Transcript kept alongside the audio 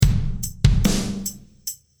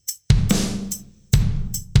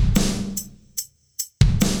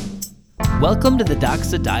Welcome to the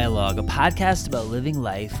Doxa Dialogue, a podcast about living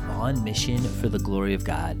life on mission for the glory of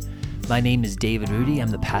God. My name is David Rudy. I'm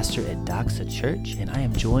the pastor at Doxa Church, and I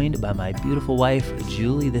am joined by my beautiful wife,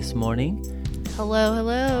 Julie, this morning. Hello,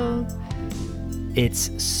 hello. It's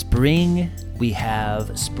spring. We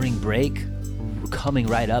have spring break coming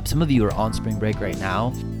right up. Some of you are on spring break right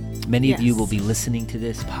now. Many of you will be listening to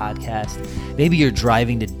this podcast. Maybe you're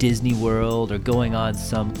driving to Disney World or going on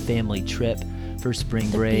some family trip for spring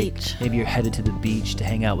break. Beach. Maybe you're headed to the beach to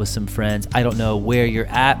hang out with some friends. I don't know where you're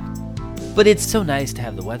at, but it's so nice to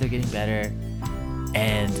have the weather getting better.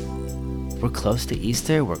 And we're close to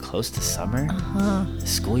Easter. We're close to summer. The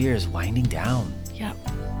school year is winding down. Yep.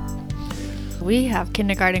 We have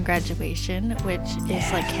kindergarten graduation, which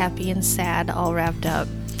is like happy and sad all wrapped up.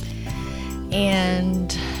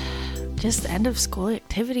 And just end of school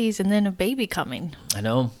activities and then a baby coming. I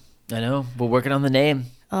know. We're working on the name.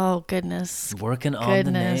 Oh, goodness. Working on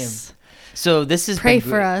the name. So this is Pray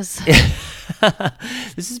for us.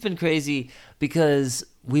 This has been crazy because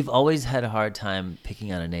we've always had a hard time picking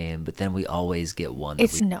out a name, but then we always get one.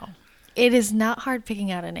 It is not hard picking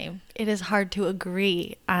out a name. It is hard to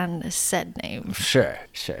agree on said name. Sure.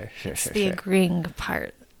 It's the agreeing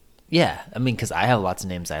part. Yeah, I mean, because I have lots of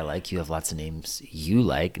names I like. You have lots of names you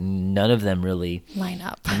like. None of them really line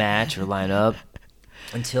up, match or line up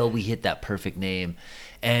until we hit that perfect name.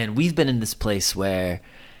 And we've been in this place where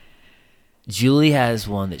Julie has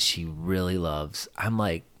one that she really loves. I'm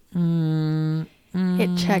like,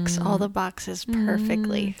 it checks all the boxes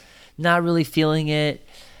perfectly. Not really feeling it.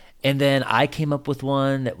 And then I came up with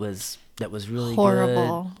one that was really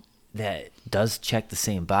horrible. Good, that does check the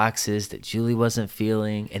same boxes that Julie wasn't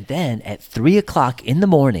feeling. And then at 3:00 in the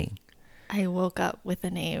morning, I woke up with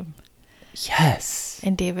a name. Yes.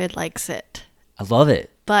 And David likes it. I love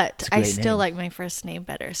it. But I still like my first name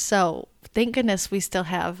better. So thank goodness we still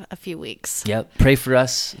have a few weeks. Yep. Pray for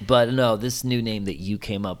us. But no, this new name that you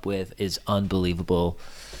came up with is unbelievable.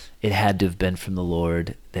 It had to have been from the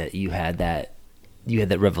Lord that you had that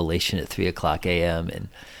revelation at 3:00 a.m. And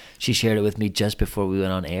she shared it with me just before we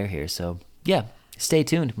went on air here. So yeah, stay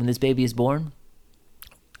tuned. When this baby is born,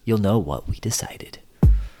 you'll know what we decided.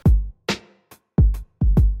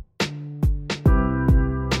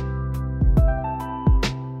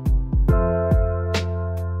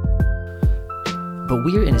 But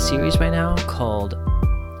we're in a series right now called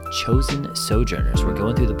Chosen Sojourners. We're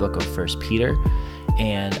going through the book of 1 Peter,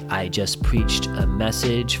 and I just preached a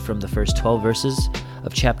message from the first 12 verses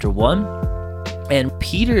of chapter 1. And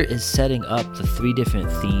Peter is setting up the 3 different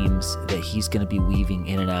themes that he's going to be weaving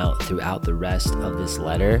in and out throughout the rest of this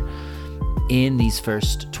letter in these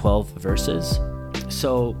first 12 verses.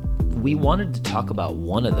 So we wanted to talk about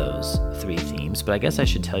one of those 3 themes, but I guess I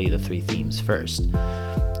should tell you the 3 themes first.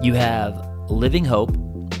 You have living hope.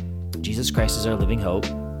 Jesus Christ is our living hope.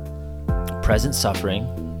 Present suffering.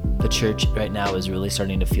 The church right now is really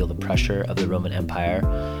starting to feel the pressure of the Roman Empire.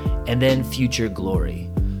 And then future glory.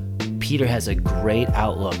 Peter has a great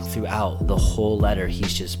outlook throughout the whole letter.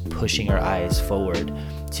 He's just pushing our eyes forward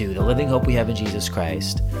to the living hope we have in Jesus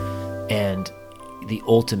Christ and the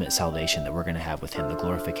ultimate salvation that we're going to have with him, the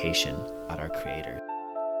glorification of our Creator.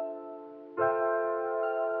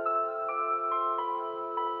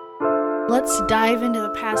 Let's dive into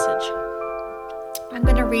the passage. I'm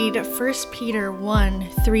going to read 1 Peter 1,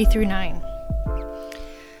 3 through 9.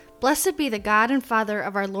 Blessed be the God and Father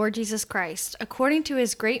of our Lord Jesus Christ. According to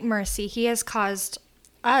his great mercy, he has caused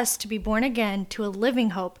us to be born again to a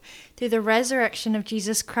living hope through the resurrection of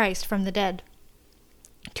Jesus Christ from the dead,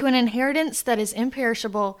 to an inheritance that is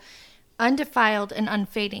imperishable, undefiled, and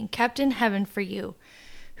unfading, kept in heaven for you,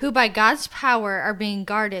 who by God's power are being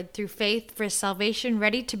guarded through faith for salvation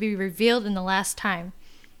ready to be revealed in the last time.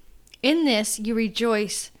 In this you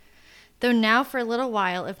rejoice, though now for a little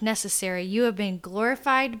while, if necessary, you have been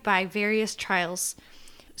glorified by various trials,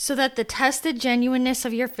 so that the tested genuineness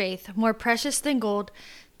of your faith, more precious than gold,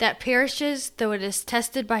 that perishes though it is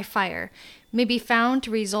tested by fire, may be found to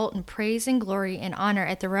result in praise and glory and honor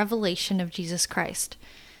at the revelation of Jesus Christ.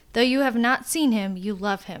 Though you have not seen him, you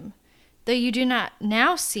love him. Though you do not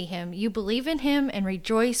now see him, you believe in him and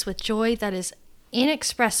rejoice with joy that is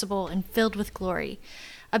inexpressible and filled with glory,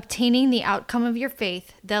 obtaining the outcome of your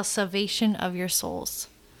faith, the salvation of your souls.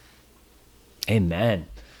 Amen.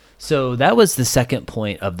 So that was the second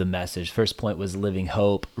point of the message. First point was living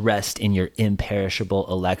hope, rest in your imperishable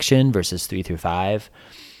election, verses 3 through 5.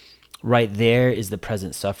 Right there is the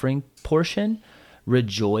present suffering portion.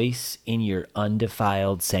 Rejoice in your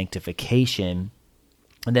undefiled sanctification.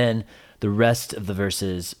 And then the rest of the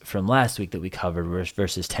verses from last week that we covered,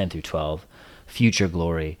 verses 10 through 12, future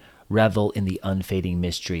glory. revel in the unfading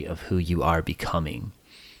mystery of who you are becoming.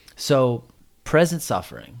 So, present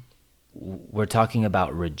suffering, we're talking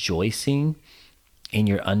about rejoicing in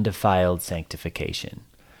your undefiled sanctification.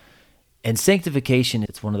 And sanctification,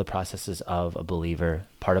 it's one of the processes of a believer,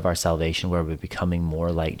 part of our salvation, where we're becoming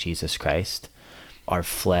more like Jesus Christ. Our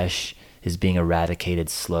flesh is being eradicated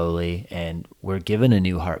slowly, and we're given a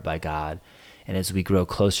new heart by God. And as we grow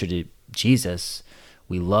closer to Jesus,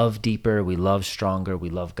 we love deeper, we love stronger,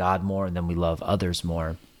 we love God more, and then we love others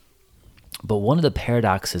more. But one of the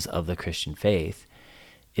paradoxes of the Christian faith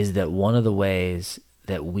is that one of the ways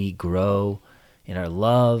that we grow in our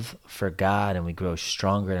love for God and we grow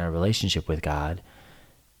stronger in our relationship with God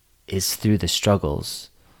is through the struggles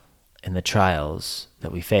and the trials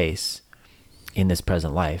that we face in this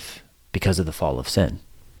present life because of the fall of sin.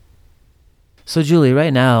 So Julie,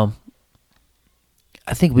 right now,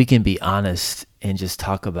 I think we can be honest and just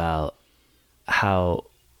talk about how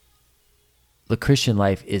the Christian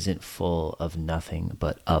life isn't full of nothing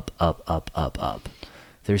but up, up, up, up, up.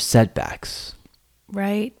 There's setbacks.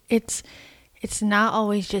 Right? It's not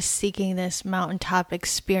always just seeking this mountaintop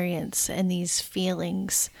experience and these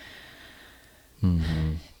feelings.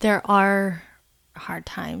 Mm-hmm. There are hard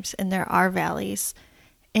times and there are valleys,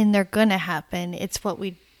 and they're going to happen. It's what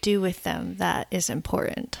we do with them that is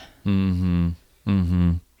important. Mm-hmm.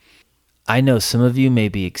 Mm-hmm. I know some of you may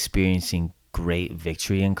be experiencing great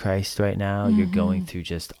victory in Christ right now. You're going through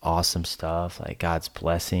just awesome stuff, like God's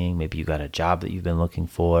blessing. Maybe you got a job that you've been looking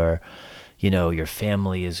for. Your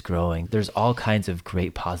family is growing. There's all kinds of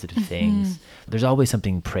great positive things. There's always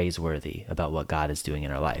something praiseworthy about what God is doing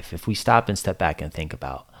in our life. If we stop and step back and think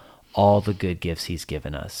about all the good gifts he's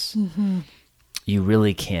given us, you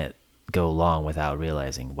really can't go long without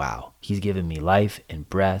realizing, wow, he's given me life and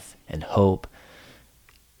breath and hope.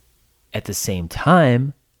 At the same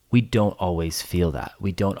time, we don't always feel that.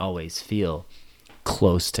 We don't always feel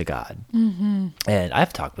close to God. And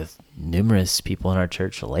I've talked with numerous people in our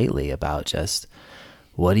church lately about just,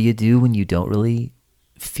 what do you do when you don't really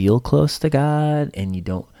feel close to God and you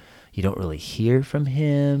don't really hear from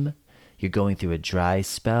him? You're going through a dry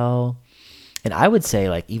spell. And I would say,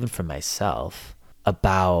 like, even for myself,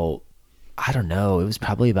 about, I don't know, it was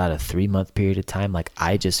probably about a 3-month period of time, like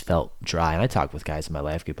I just felt dry. And I talked with guys in my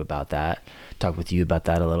life group about that, talked with you about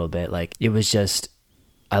that a little bit. Like, it was just,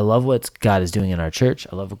 I love what God is doing in our church.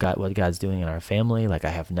 I love what God's doing in our family. Like, I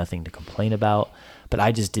have nothing to complain about, but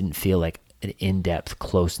I just didn't feel like an in-depth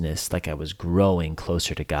closeness, like I was growing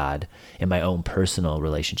closer to God in my own personal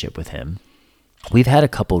relationship with him. We've had a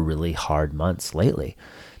couple really hard months lately,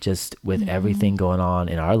 just with everything going on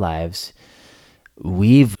in our lives.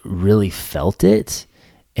 We've really felt it.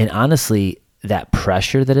 And honestly, that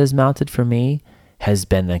pressure that has mounted for me has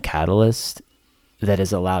been the catalyst that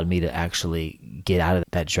has allowed me to actually get out of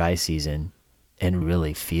that dry season and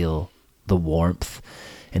really feel the warmth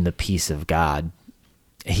and the peace of God.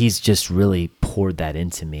 He's just really poured that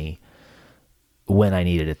into me when I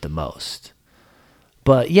needed it the most.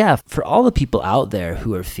 But yeah, for all the people out there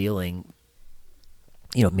who are feeling,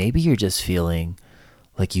 maybe you're just feeling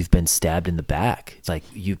like you've been stabbed in the back. It's like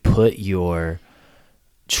you put your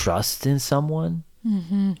trust in someone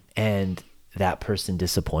and that person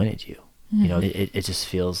disappointed you. It just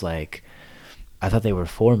feels like I thought they were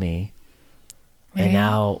for me, right, and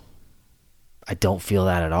now I don't feel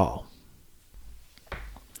that at all.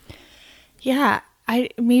 Yeah,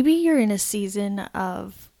 maybe you're in a season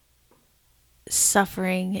of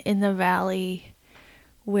suffering in the valley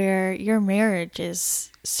where your marriage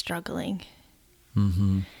is struggling.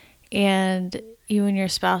 And you and your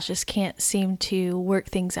spouse just can't seem to work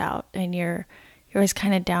things out, and you're always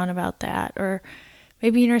kind of down about that. Or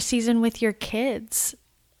maybe you're in a season with your kids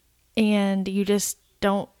and you just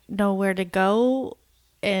don't know where to go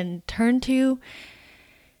and turn to,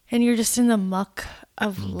 and you're just in the muck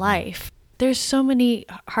of life. There's so many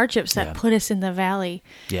hardships that put us in the valley.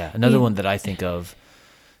 Yeah. Another one that I think of,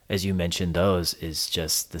 as you mentioned those, is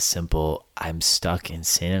just the simple, I'm stuck in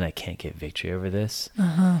sin and I can't get victory over this.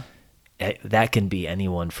 That can be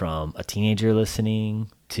anyone from a teenager listening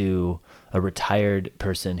to a retired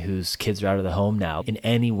person whose kids are out of the home now, and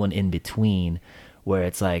anyone in between, where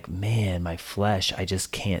it's like, man, my flesh, I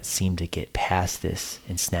just can't seem to get past this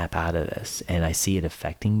and snap out of this. And I see it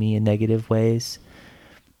affecting me in negative ways.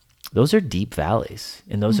 Those are deep valleys,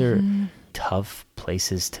 and those are tough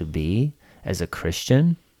places to be as a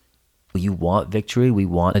Christian. You want victory. We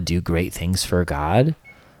want to do great things for God,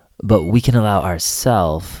 but we can allow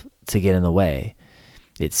ourselves to get in the way,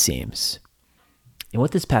 it seems. And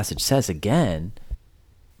what this passage says again,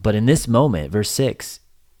 but in this moment, verse 6,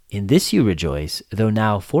 in this you rejoice, though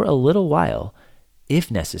now for a little while, if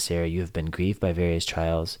necessary, you have been grieved by various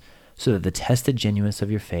trials, so that the tested genuineness of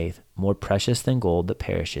your faith, more precious than gold that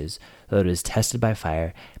perishes, though it is tested by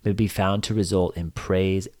fire, may be found to result in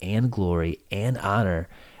praise and glory and honor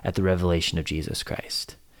at the revelation of Jesus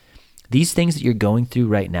Christ. These things that you're going through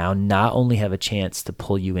right now not only have a chance to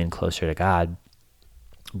pull you in closer to God,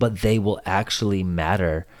 but they will actually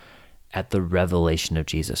matter at the revelation of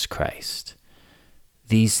Jesus Christ.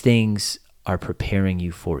 These things are preparing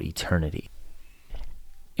you for eternity.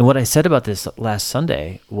 And what I said about this last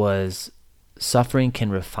Sunday was suffering can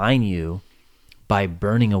refine you by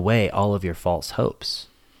burning away all of your false hopes.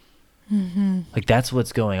 Like that's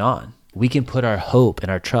what's going on. We can put our hope and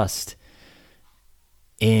our trust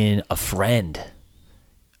in a friend,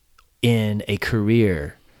 in a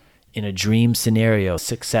career, in a dream scenario,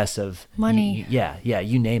 success of money.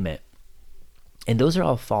 You name it. And those are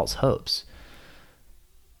all false hopes.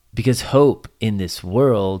 Because hope in this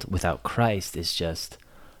world without Christ is just,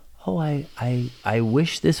 oh, I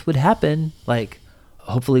wish this would happen. Like,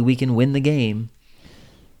 hopefully we can win the game.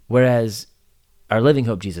 Whereas our living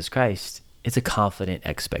hope, Jesus Christ, it's a confident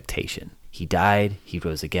expectation. He died, he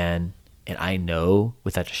rose again, and I know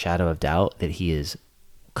without a shadow of doubt that he is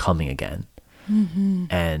coming again.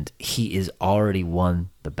 And he is already won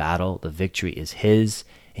the battle. The victory is his.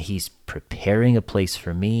 And he's preparing a place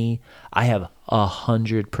for me. I have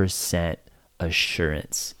 100%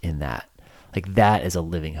 assurance in that. Like that is a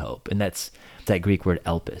living hope. And that's that Greek word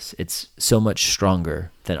elpis. It's so much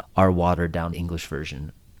stronger than our watered down English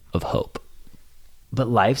version of hope. But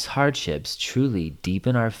life's hardships truly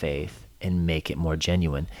deepen our faith and make it more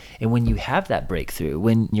genuine. And when you have that breakthrough,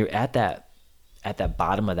 when you're at that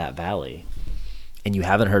bottom of that valley and you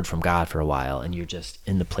haven't heard from God for a while and you're just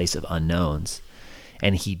in the place of unknowns,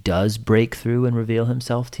 and he does break through and reveal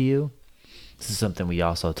himself to you. This is something we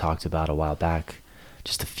also talked about a while back,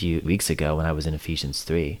 just a few weeks ago when I was in Ephesians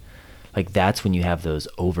 3. Like that's when you have those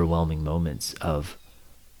overwhelming moments of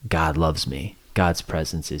God loves me. God's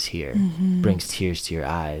presence is here, brings tears to your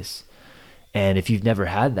eyes. And if you've never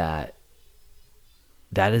had that,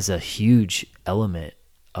 that is a huge element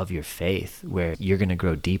of your faith where you're going to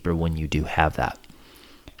grow deeper when you do have that.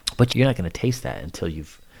 But you're not going to taste that until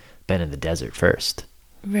you've been in the desert first.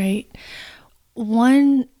 Right.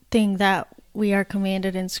 One thing that we are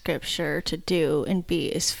commanded in Scripture to do and be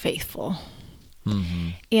is faithful.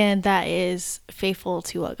 And that is faithful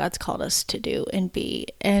to what God's called us to do and be.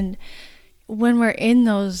 And when we're in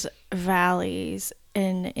those valleys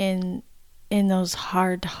and in those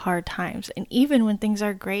hard times, and even when things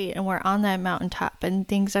are great and we're on that mountaintop and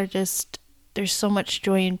things are just, there's so much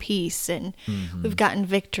joy and peace and we've gotten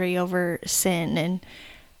victory over sin, and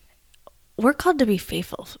we're called to be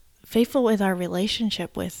faithful with our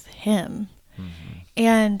relationship with him.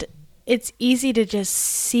 And it's easy to just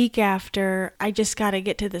seek after, I just got to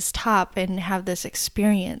get to this top and have this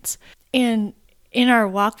experience. And in our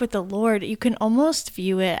walk with the Lord, you can almost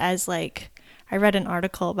view it as like, I read an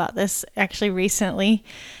article about this actually recently,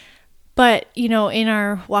 but you know, in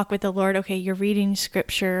our walk with the Lord, okay, you're reading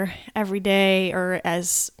scripture every day or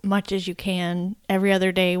as much as you can every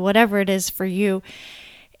other day, whatever it is for you.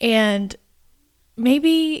 And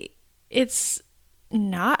maybe it's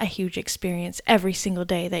not a huge experience every single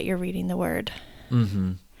day that you're reading the word.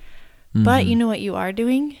 But you know what you are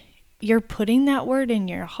doing? You're putting that word in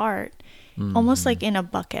your heart, almost like in a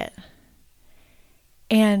bucket.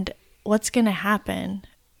 And what's going to happen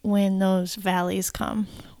when those valleys come?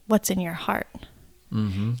 What's in your heart?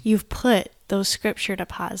 You've put those scripture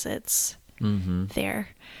deposits there.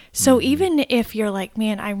 So even if you're like,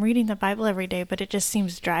 man, I'm reading the Bible every day, but it just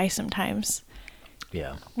seems dry sometimes.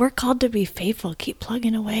 Yeah. We're called to be faithful. Keep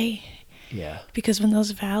plugging away. Yeah. Because when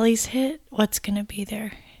those valleys hit, what's going to be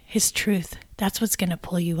there? His truth. That's what's going to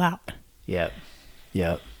pull you out. Yep.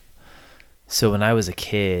 So when I was a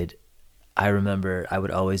kid, I remember I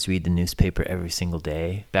would always read the newspaper every single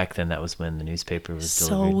day. Back then, that was when the newspaper was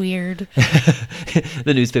delivered. So weird.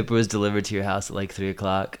 The newspaper was delivered to your house at like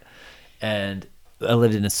 3:00. And I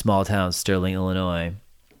lived in a small town, Sterling, Illinois.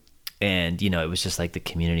 And, you know, it was just like the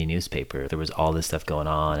community newspaper. There was all this stuff going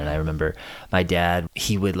on. And I remember my dad,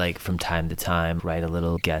 he would like from time to time write a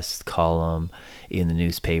little guest column in the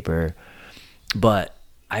newspaper. But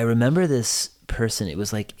I remember this person, it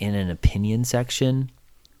was like in an opinion section,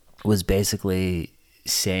 was basically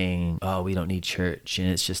saying, oh, we don't need church and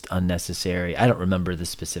it's just unnecessary. I don't remember the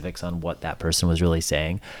specifics on what that person was really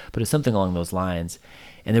saying, but it's something along those lines.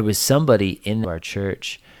 And there was somebody in our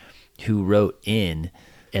church who wrote in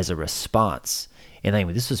as a response. And I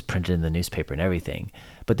mean, this was printed in the newspaper and everything.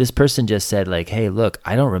 But this person just said like, hey, look,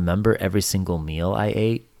 I don't remember every single meal I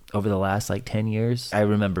ate over the last like 10 years. I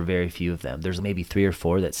remember very few of them. There's maybe 3 or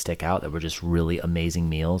 4 that stick out that were just really amazing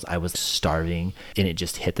meals. I was starving and it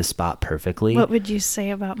just hit the spot perfectly. What would you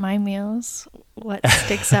say about my meals? What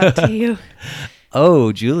sticks out to you?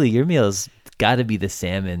 Oh, Julie, your meals got to be the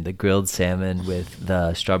salmon, the grilled salmon with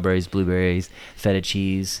the strawberries, blueberries, feta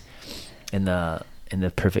cheese, and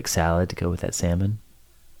the perfect salad to go with that salmon.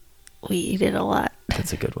 We eat it a lot.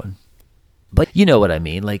 That's a good one. But you know what I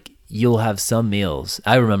mean? Like, you'll have some meals.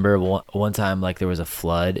 I remember one time, like, there was a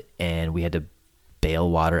flood and we had to bail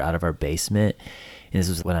water out of our basement. And this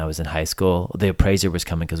was when I was in high school. The appraiser was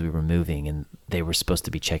coming because we were moving and they were supposed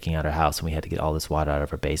to be checking out our house, and we had to get all this water out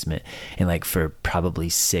of our basement. And like for probably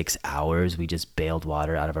 6 hours, we just bailed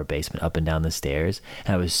water out of our basement up and down the stairs.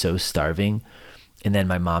 And I was so starving. And then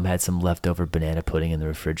my mom had some leftover banana pudding in the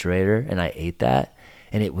refrigerator and I ate that.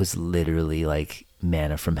 And it was literally like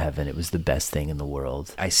manna from heaven. It was the best thing in the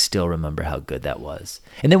world. I still remember how good that was.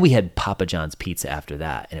 And then we had Papa John's pizza after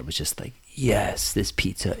that. And it was just like, yes, this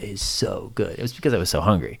pizza is so good. It was because I was so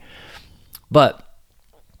hungry. But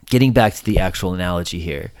getting back to the actual analogy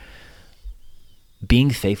here,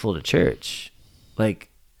 being faithful to church, like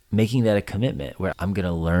making that a commitment where I'm going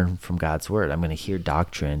to learn from God's word. I'm going to hear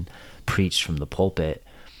doctrine preached from the pulpit.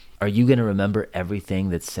 Are you going to remember everything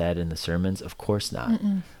that's said in the sermons? Of course not.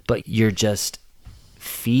 But you're just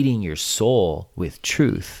feeding your soul with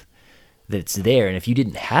truth that's there. And if you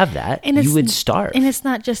didn't have that, you would starve. And it's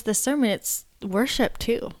not just the sermon, it's worship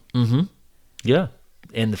too. Mm-hmm. Yeah.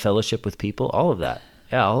 And the fellowship with people, all of that.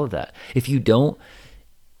 Yeah, all of that. If you don't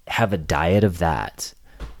have a diet of that,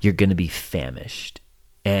 you're going to be famished.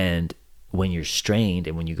 And when you're strained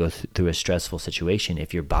and when you go through a stressful situation,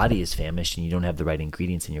 if your body is famished and you don't have the right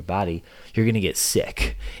ingredients in your body, you're going to get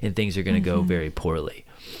sick and things are going to go very poorly.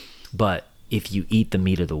 But if you eat the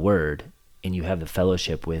meat of the word and you have the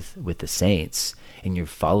fellowship with the saints and you're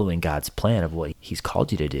following God's plan of what he's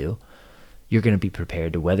called you to do, you're going to be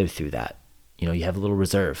prepared to weather through that. You know, you have a little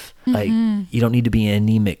reserve. Like, you don't need to be an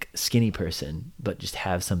anemic, skinny person, but just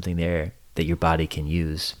have something there that your body can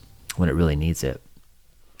use when it really needs it.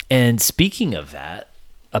 And speaking of that,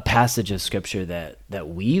 a passage of scripture that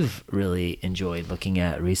we've really enjoyed looking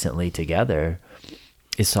at recently together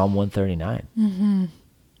is Psalm 139.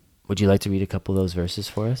 Would you like to read a couple of those verses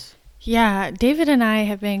for us? Yeah, David and I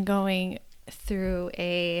have been going through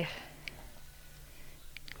a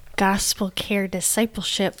gospel care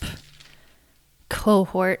discipleship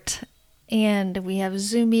cohort, and we have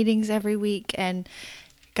Zoom meetings every week, and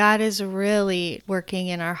God is really working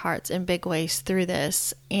in our hearts in big ways through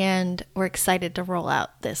this, and we're excited to roll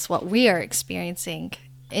out what we are experiencing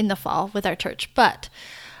in the fall with our church. But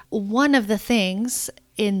one of the things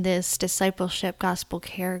in this discipleship gospel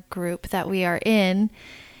care group that we are in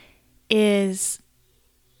is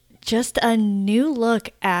just a new look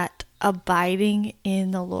at abiding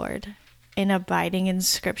in the Lord and abiding in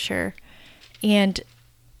Scripture. And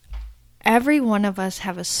every one of us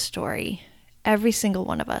have a story, every single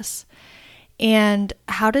one of us. And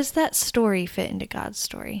how does that story fit into God's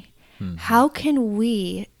story? How can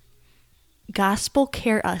we gospel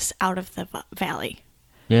care us out of the valley?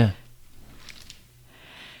 Yeah.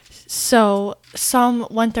 So Psalm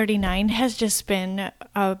 139 has just been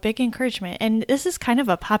a big encouragement. And this is kind of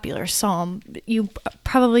a popular psalm. You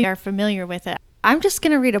probably are familiar with it. I'm just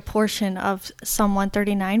going to read a portion of Psalm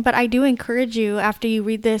 139, but I do encourage you, after you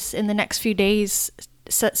read this in the next few days,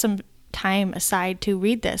 set some time aside to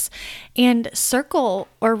read this and circle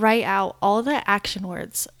or write out all the action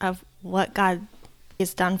words of what God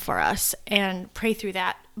has done for us and pray through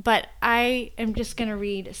that. But I am just going to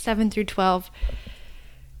read 7 through 12.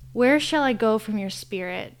 Where shall I go from your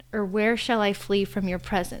spirit, or where shall I flee from your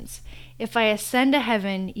presence? If I ascend to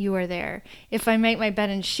heaven, you are there. If I make my bed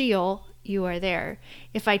in Sheol, you are there.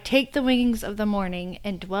 If I take the wings of the morning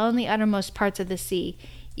and dwell in the uttermost parts of the sea,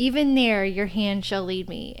 even there your hand shall lead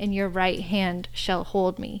me, and your right hand shall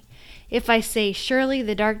hold me. If I say, surely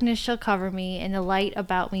the darkness shall cover me, and the light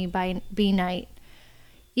about me be night.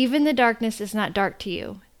 Even the darkness is not dark to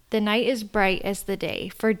you. The night is bright as the day,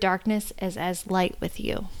 for darkness is as light with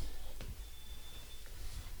you.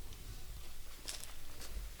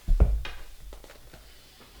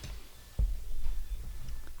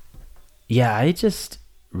 Yeah, I just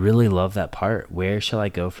really love that part. Where shall I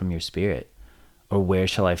go from your spirit? Or where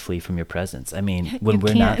shall I flee from your presence? I mean, when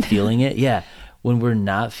we're not feeling it, when we're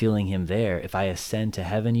not feeling him there, if I ascend to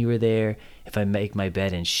heaven, you are there. If I make my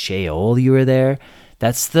bed in Sheol, you are there.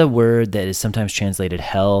 That's the word that is sometimes translated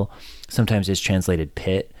hell, sometimes is translated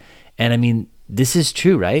pit. And I mean, this is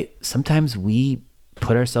true, right? Sometimes we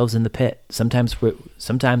put ourselves in the pit. Sometimes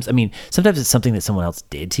it's something that someone else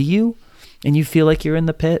did to you and you feel like you're in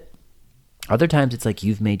the pit. Other times it's like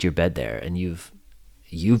you've made your bed there and you've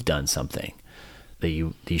done something that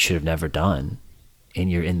you should have never done,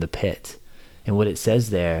 and you're in the pit. And what it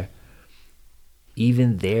says there,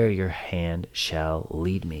 even there your hand shall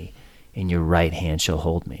lead me, and your right hand shall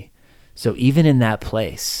hold me. So even in that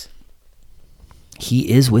place,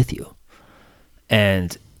 he is with you.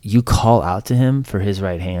 And you call out to him for his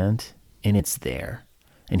right hand, and it's there,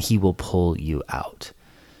 and he will pull you out.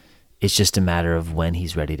 It's just a matter of when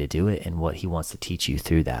he's ready to do it and what he wants to teach you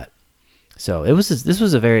through that. So this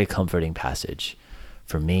was a very comforting passage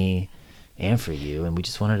for me and for you, and we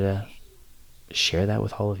just wanted to share that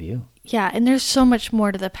with all of you. Yeah, and there's so much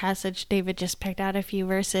more to the passage. David just picked out a few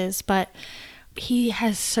verses, but he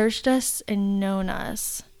has searched us and known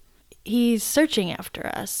us. He's searching after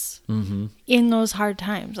us in those hard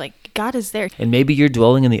times. Like, God is there. And maybe you're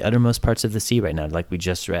dwelling in the uttermost parts of the sea right now, like we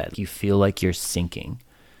just read. You feel like you're sinking.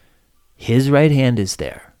 His right hand is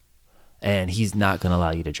there, and he's not going to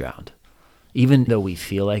allow you to drown. Even though we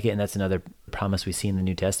feel like it, and that's another promise we see in the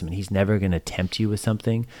New Testament, he's never going to tempt you with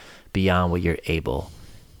something beyond what you're able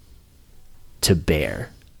to bear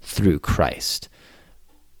through Christ.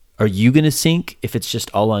 Are you going to sink if it's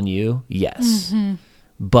just all on you? Yes.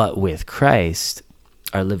 But with Christ,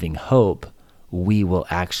 our living hope, we will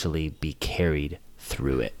actually be carried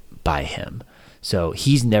through it by him. So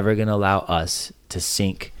he's never going to allow us to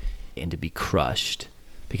sink and to be crushed,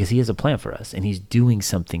 because he has a plan for us, and he's doing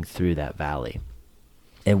something through that valley.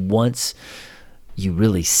 And once you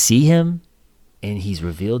really see him and he's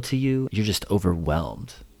revealed to you, you're just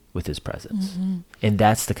overwhelmed with his presence. And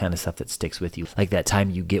that's the kind of stuff that sticks with you. Like that time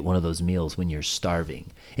you get one of those meals when you're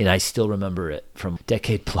starving. And I still remember it from a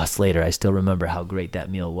decade plus later. I still remember how great that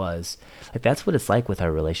meal was. Like that's what it's like with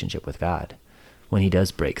our relationship with God, when he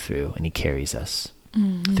does break through and he carries us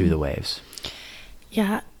through the waves.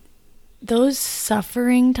 Yeah. Those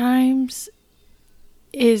suffering times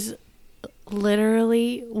is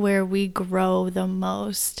literally where we grow the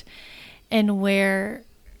most, and where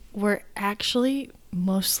we're actually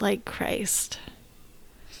most like Christ.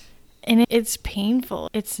 And it's painful.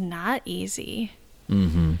 It's not easy.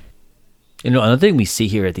 You know, another thing we see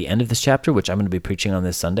here at the end of this chapter, which I'm going to be preaching on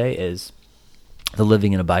this Sunday, is the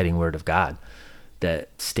living and abiding word of God that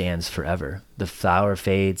stands forever. The flower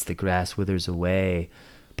fades, the grass withers away,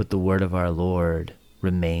 but the word of our Lord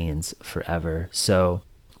remains forever. So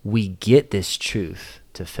we get this truth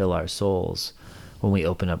to fill our souls when we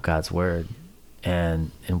open up God's word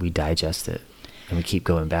and we digest it, and we keep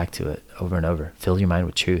going back to it over and over. Fill your mind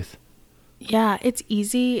with truth. Yeah, it's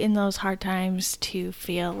easy in those hard times to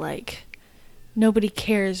feel like nobody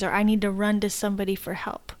cares, or I need to run to somebody for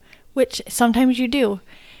help, which sometimes you do.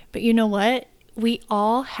 But you know what? We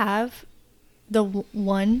all have the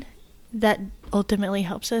one that ultimately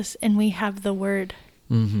helps us, and we have the word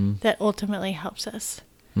that ultimately helps us.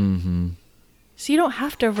 So you don't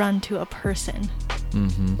have to run to a person.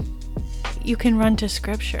 You can run to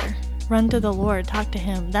scripture, run to the Lord, talk to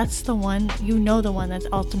him. That's the one, the one that's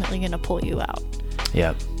ultimately going to pull you out.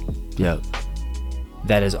 Yep.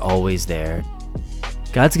 That is always there.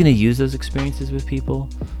 God's going to use those experiences with people,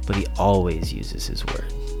 but he always uses his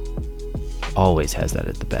word. Always has that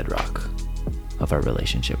at the bedrock of our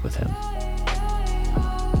relationship with him.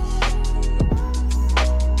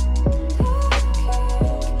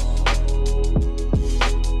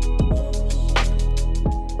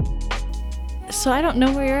 So I don't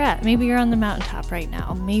know where you're at. Maybe you're on the mountaintop right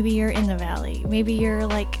now. Maybe you're in the valley. Maybe you're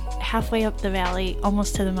like halfway up the valley,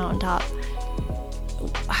 almost to the mountaintop.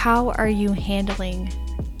 How are you handling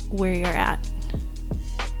where you're at?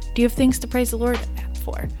 Do you have things to praise the Lord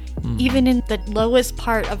for? Even in the lowest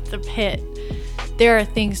part of the pit, there are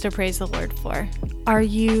things to praise the Lord for. Are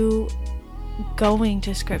you going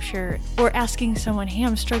to scripture or asking someone, hey,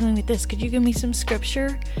 I'm struggling with this. Could you give me some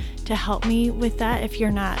scripture to help me with that? If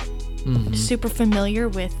you're not super familiar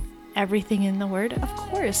with everything in the word, of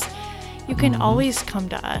course, you can always come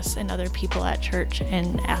to us and other people at church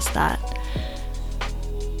and ask that.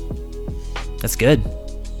 That's good.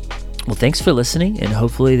 Well, thanks for listening, and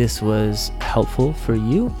hopefully this was helpful for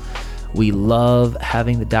you. We love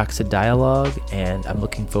having the Doxa dialogue, and I'm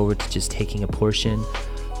looking forward to just taking a portion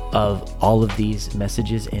of all of these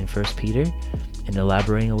messages in 1 Peter and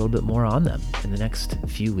elaborating a little bit more on them in the next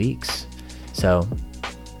few weeks. So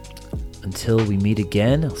until we meet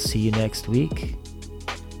again, I'll see you next week.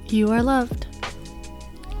 You are loved.